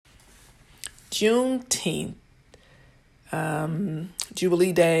Juneteenth,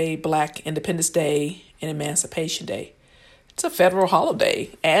 Jubilee Day, Black Independence Day, and Emancipation Day. It's a federal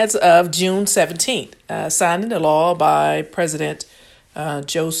holiday as of June 17th, signed into law by President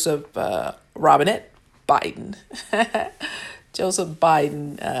Joseph Robinette Biden. Joseph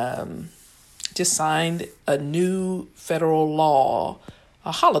Biden just signed a new federal law,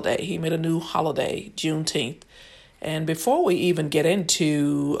 a holiday. He made a new holiday, Juneteenth. And before we even get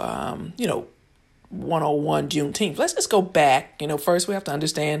into, 101 Juneteenth, let's just go back. First we have to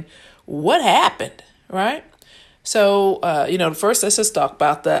understand what happened, right? So, first let's just talk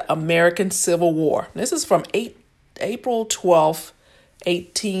about the American Civil War. This is from April 12th,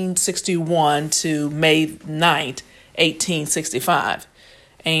 1861 to May 9th, 1865.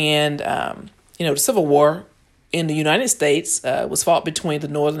 And, the Civil War in the United States was fought between the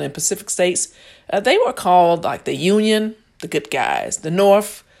Northern and Pacific states. They were called like the Union, the good guys, the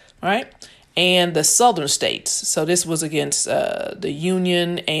North, right? And the Southern states. So this was against the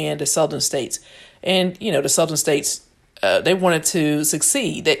Union and the Southern states. And, the Southern states, they wanted to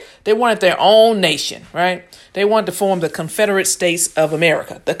succeed. They wanted their own nation, right? They wanted to form the Confederate States of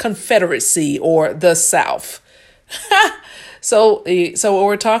America, the Confederacy or the South. So what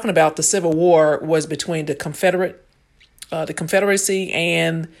we're talking about, the Civil War was between the Confederacy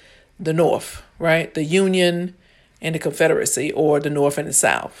and the North, right? The Union and the Confederacy, or the North and the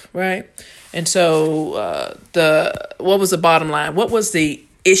South, right? And so what was the bottom line? What was the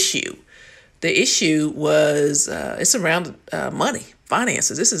issue? The issue was it's around money,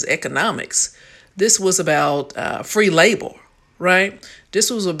 finances. This is economics. This was about free labor, right? This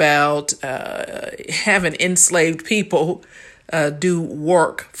was about having enslaved people do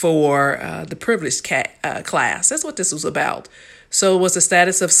work for the privileged class. That's what this was about. So it was the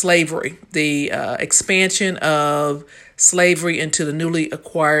status of slavery, the expansion of slavery into the newly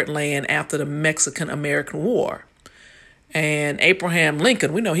acquired land after the Mexican-American War. And Abraham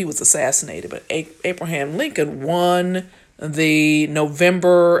Lincoln, we know he was assassinated, but Abraham Lincoln won the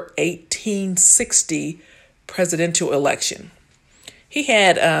November 1860 presidential election. He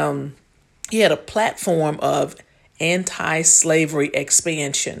had a platform of anti-slavery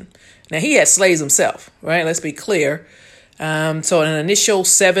expansion. Now, he had slaves himself, right? Let's be clear. So an initial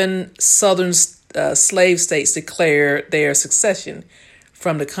 7 southern slave states declared their secession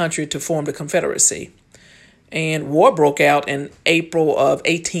from the country to form the Confederacy. And war broke out in April of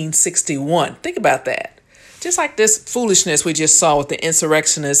 1861. Think about that. Just like this foolishness we just saw with the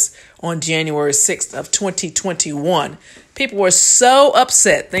insurrectionists on January 6th of 2021. People were so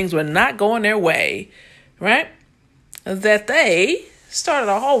upset things were not going their way, right? That they started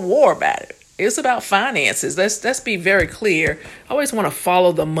a whole war about it. It's about finances. Let's be very clear. I always want to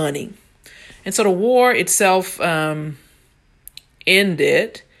follow the money. And so the war itself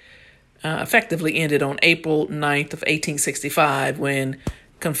effectively ended on April 9th of 1865 when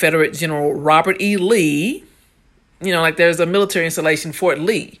Confederate General Robert E. Lee, there's a military installation, Fort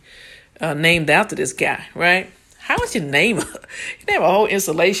Lee, named after this guy, right? How would you name a whole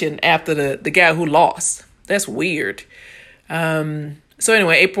installation after the guy who lost? That's weird. So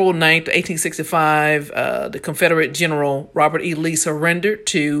anyway, April 9th, 1865, the Confederate General Robert E. Lee surrendered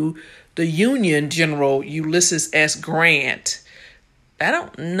to the Union General Ulysses S. Grant. I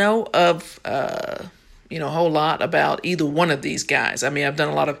don't know of, a whole lot about either one of these guys. I mean, I've done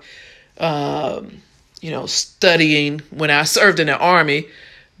a lot of, studying when I served in the Army,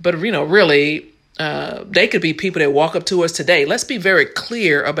 but, really, they could be people that walk up to us today. Let's be very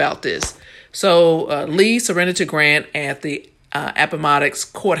clear about this. So Lee surrendered to Grant at the Appomattox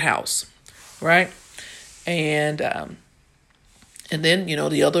Courthouse, right? And then,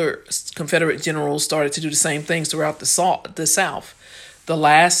 the other Confederate generals started to do the same things throughout the South. The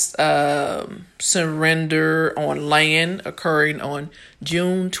last surrender on land occurring on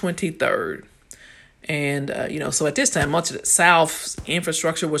June 23rd. And, so at this time, much of the South's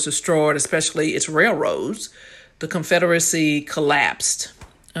infrastructure was destroyed, especially its railroads. The Confederacy collapsed.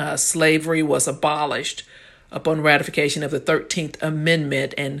 Slavery was abolished upon ratification of the 13th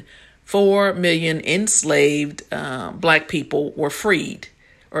Amendment, and 4 million enslaved Black people were freed,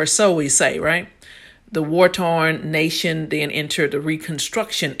 or so we say, right? The war-torn nation then entered the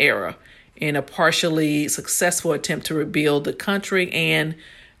Reconstruction era in a partially successful attempt to rebuild the country and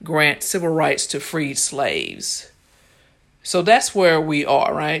grant civil rights to freed slaves. So that's where we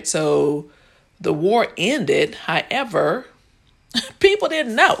are, right? So the war ended. However, people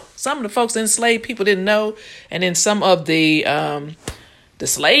didn't know. Some of the folks enslaved people didn't know. And then some of the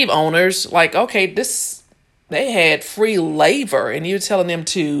slave owners, they had free labor, and you're telling them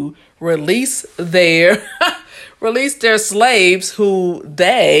to release their slaves who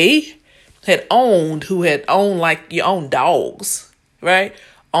they who had owned like your own dogs, right?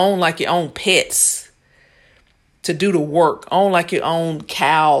 Own like your own pets to do the work. Own like your own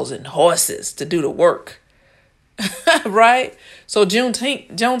cows and horses to do the work, right? So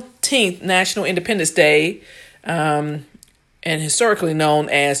Juneteenth, National Independence Day, and historically known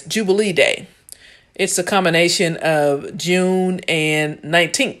as Jubilee Day. It's a combination of June and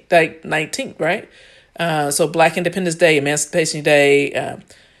 19th, right? So Black Independence Day, Emancipation Day.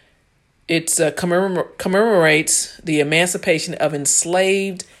 It commemorates the emancipation of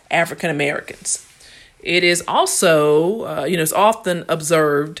enslaved African Americans. It is also, it's often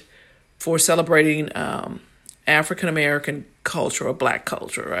observed for celebrating African American culture or Black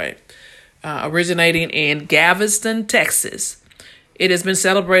culture, right? Originating in Galveston, Texas. It has been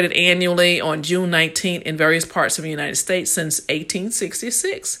celebrated annually on June 19th in various parts of the United States since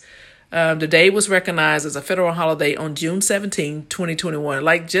 1866. The day was recognized as a federal holiday on June 17, 2021,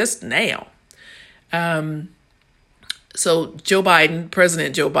 like just now. So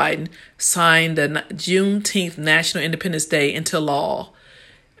President Joe Biden signed the Juneteenth National Independence Day into law.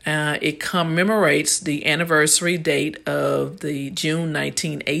 It commemorates the anniversary date of the June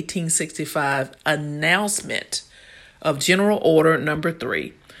 19, 1865 announcement of General Order Number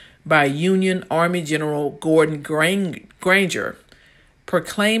 3 by Union Army General Gordon Granger,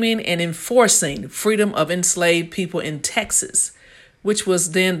 proclaiming and enforcing freedom of enslaved people in Texas, which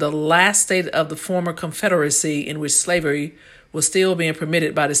was then the last state of the former Confederacy in which slavery was still being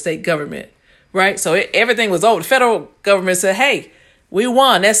permitted by the state government, right? So everything was over. The federal government said, hey, we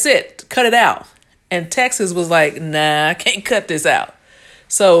won. That's it. Cut it out. And Texas was like, nah, I can't cut this out.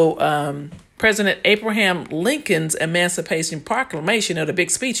 So President Abraham Lincoln's Emancipation Proclamation, or the big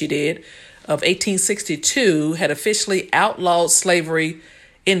speech he did, of 1862 had officially outlawed slavery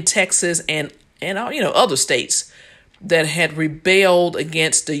in Texas and other states that had rebelled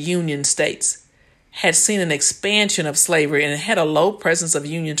against the Union states, had seen an expansion of slavery and had a low presence of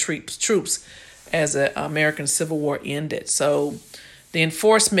Union troops as the American Civil War ended. So the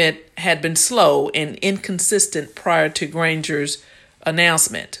enforcement had been slow and inconsistent prior to Granger's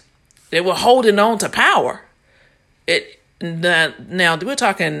announcement. They were holding on to power. Now we're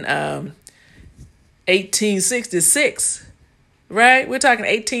talking 1866, right? We're talking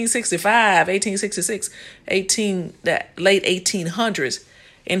 1865, 1866, late 1800s.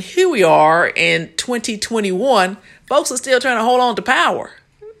 And here we are in 2021. Folks are still trying to hold on to power.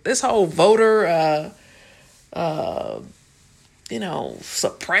 This whole voter,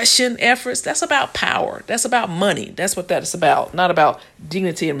 suppression efforts, that's about power. That's about money. That's what that's about. Not about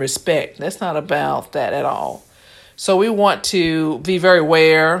dignity and respect. That's not about that at all. So we want to be very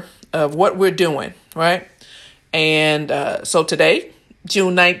aware of what we're doing, right? And so today,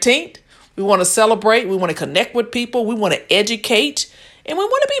 June 19th, we want to celebrate. We want to connect with people. We want to educate. And we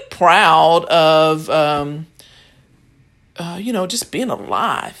want to be proud of, just being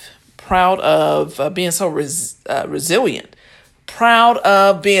alive. Proud of being so resilient. Proud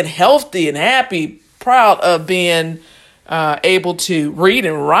of being healthy and happy. Proud of being able to read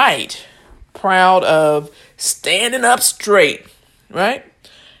and write. Proud of standing up straight, right?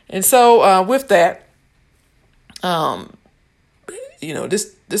 And so with that,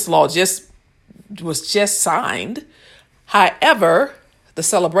 this law was just signed. However, the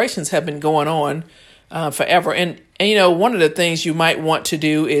celebrations have been going on forever. And one of the things you might want to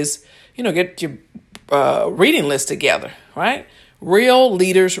do is, get your reading list together, right? Real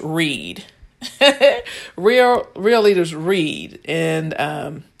leaders read. real leaders read.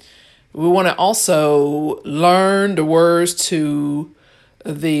 And we want to also learn the words to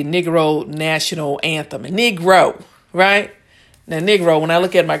the Negro National Anthem. Negro, right? Now, Negro, when I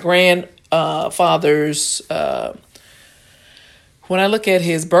look at my grandfather's, when I look at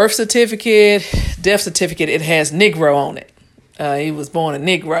his birth certificate, death certificate, it has Negro on it. He was born a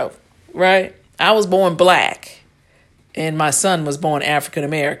Negro, right? I was born Black, and my son was born African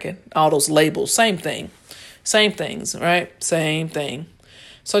American. All those labels, same thing. Same things, right? Same thing.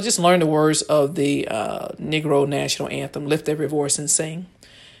 So just learn the words of the Negro National Anthem. Lift every voice and sing.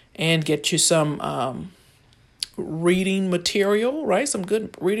 And get you some reading material, right? Some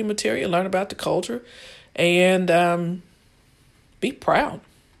good reading material. Learn about the culture. And be proud,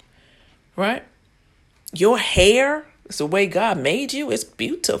 right? Your hair is the way God made you. It's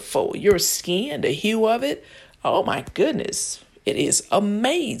beautiful. Your skin, the hue of it. Oh, my goodness. It is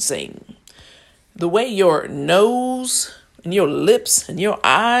amazing. The way your nose and your lips and your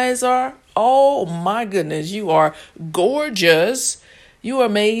eyes are. Oh, my goodness. You are gorgeous. You are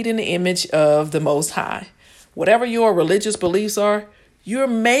made in the image of the Most High. Whatever your religious beliefs are, you're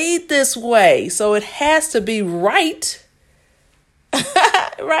made this way. So it has to be right.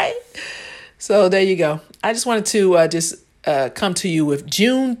 Right? So there you go. I just wanted to come to you with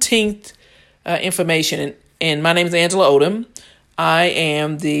Juneteenth information. And my name is Angela Odom. I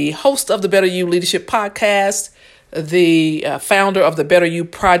am the host of the Better You Leadership Podcast, the founder of the Better You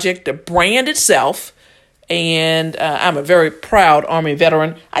Project, the brand itself. And I'm a very proud Army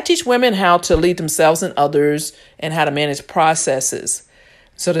veteran. I teach women how to lead themselves and others and how to manage processes.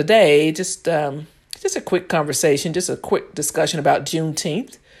 So today, just a quick conversation, just a quick discussion about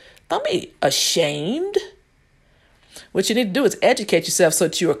Juneteenth. Don't be ashamed. What you need to do is educate yourself so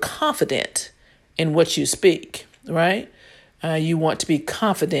that you are confident in what you speak, right? You want to be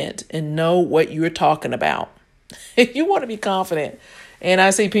confident and know what you're talking about. You want to be confident. And I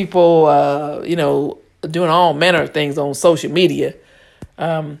see people, doing all manner of things on social media.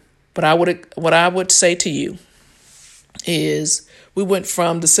 But what I would say to you is we went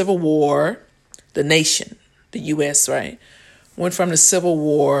from the Civil War, the nation, the U.S., right? Went from the Civil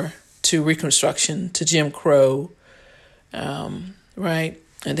War to Reconstruction to Jim Crow, right?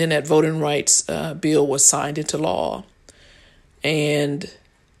 And then that voting rights bill was signed into law. And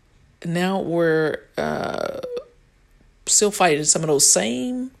now we're still fighting some of those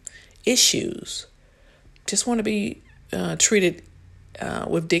same issues. Just want to be treated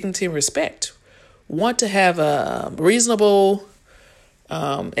with dignity and respect. Want to have a reasonable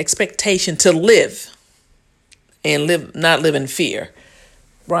expectation to live and not live in fear,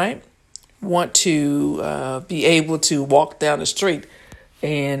 right? Want to be able to walk down the street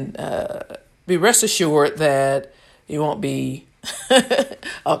and be rest assured that you won't be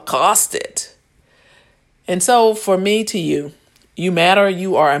accosted. And so for me to you, you matter,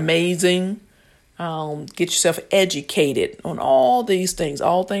 you are amazing. Get yourself educated on all these things,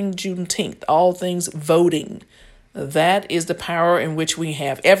 all things Juneteenth, all things voting. That is the power in which we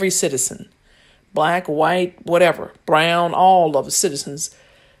have. Every citizen, black, white, whatever, brown, all of the citizens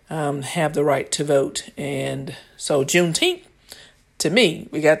have the right to vote. And so Juneteenth, to me,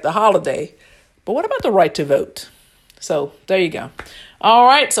 we got the holiday. But what about the right to vote? So there you go. All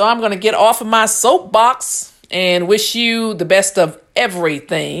right, so I'm going to get off of my soapbox and wish you the best of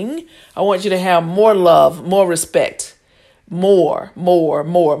everything. I want you to have more love, more respect, more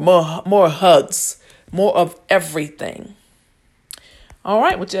hugs, more of everything. All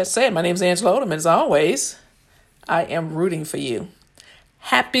right, with that said, my name is Angela Odom, and as always, I am rooting for you.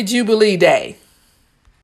 Happy Jubilee Day.